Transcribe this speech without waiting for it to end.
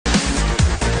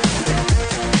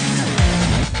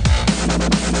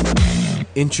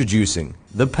Introducing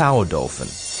the Power Dolphin.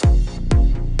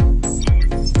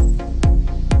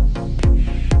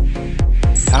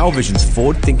 PowerVision's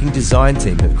forward-thinking design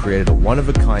team have created a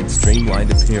one-of-a-kind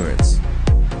streamlined appearance.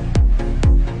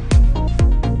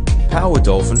 Power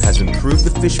Dolphin has improved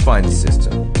the fish finder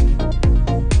system.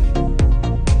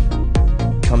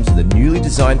 Comes with a newly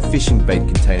designed fishing bait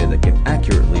container that can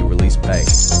accurately release bait.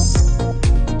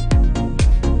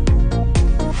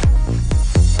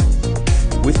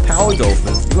 With Power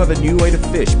Dolphin, you have a new way to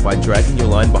fish by dragging your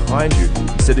line behind you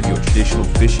instead of your traditional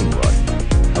fishing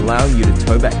rod, allowing you to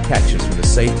tow back catches from the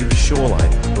safety of the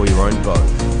shoreline or your own boat.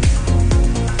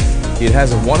 It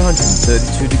has a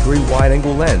 132-degree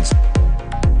wide-angle lens,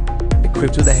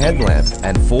 equipped with a headlamp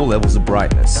and 4 levels of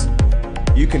brightness.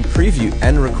 You can preview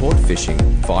and record fishing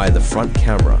via the front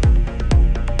camera.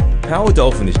 Power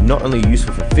Dolphin is not only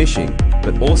useful for fishing,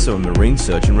 but also in marine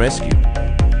search and rescue.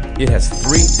 It has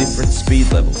 3 different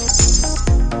speed levels.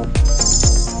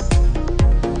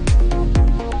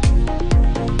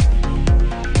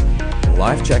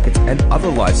 Life jackets and other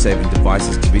life-saving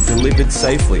devices can be delivered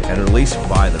safely and released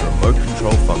via the remote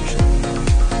control function.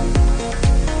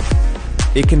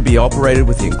 It can be operated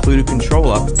with the included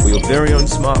controller or your very own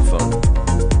smartphone.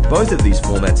 Both of these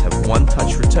formats have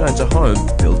one-touch return to home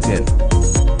built in.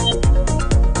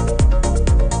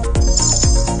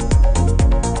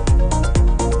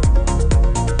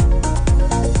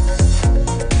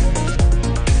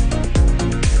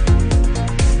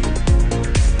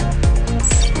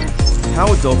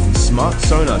 Power Dolphin's smart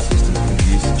sonar system can be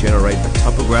used to generate a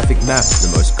topographic map of the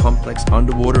most complex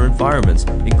underwater environments,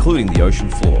 including the ocean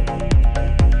floor.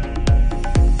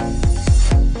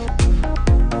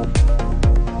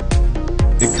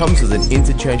 It comes with an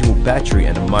interchangeable battery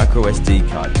and a micro SD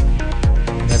card.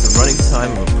 It has a running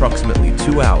time of approximately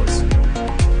 2 hours.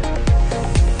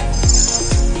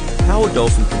 Power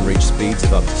Dolphin can reach speeds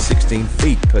of up to 16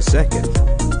 feet per second.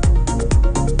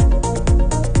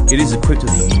 It is equipped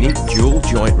with a unique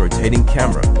dual-joint rotating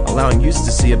camera, allowing users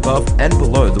to see above and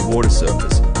below the water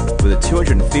surface, with a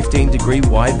 215-degree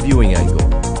wide viewing angle.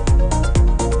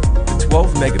 The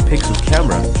 12-megapixel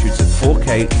camera shoots at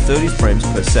 4K 30 frames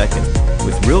per second,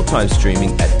 with real-time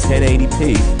streaming at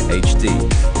 1080p HD.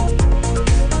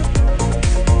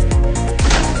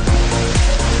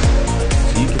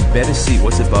 So you can better see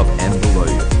what's above and below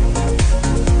you.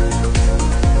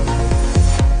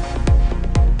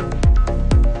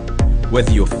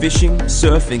 Whether you're fishing,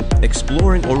 surfing,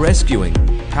 exploring or rescuing,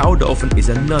 Power Dolphin is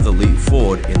another leap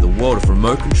forward in the world of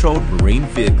remote-controlled marine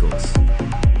vehicles.